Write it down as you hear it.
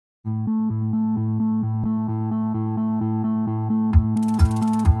No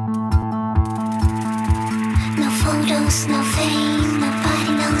photos, no fame,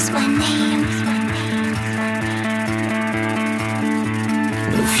 nobody knows my name.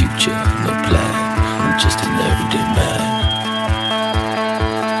 No future, no plan, I'm just an everyday man.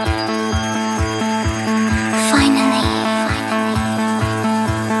 Finally,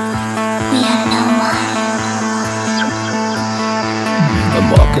 we are no one. I'm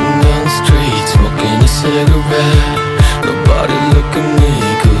walking down the street, smoking a cigarette. Nobody look at me,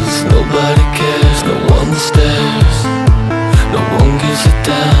 cause nobody cares. No one stares, no one gives a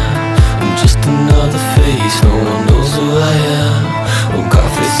damn. I'm just another face, no one knows who I am. On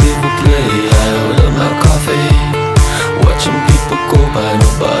café, vous, plaît, I order my coffee. Watching people go by,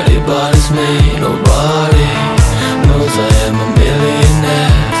 nobody bothers me. Nobody knows I am a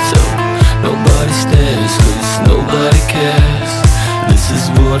millionaire. So nobody stares, cause nobody cares. This is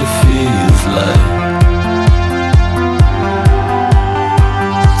what it feels like.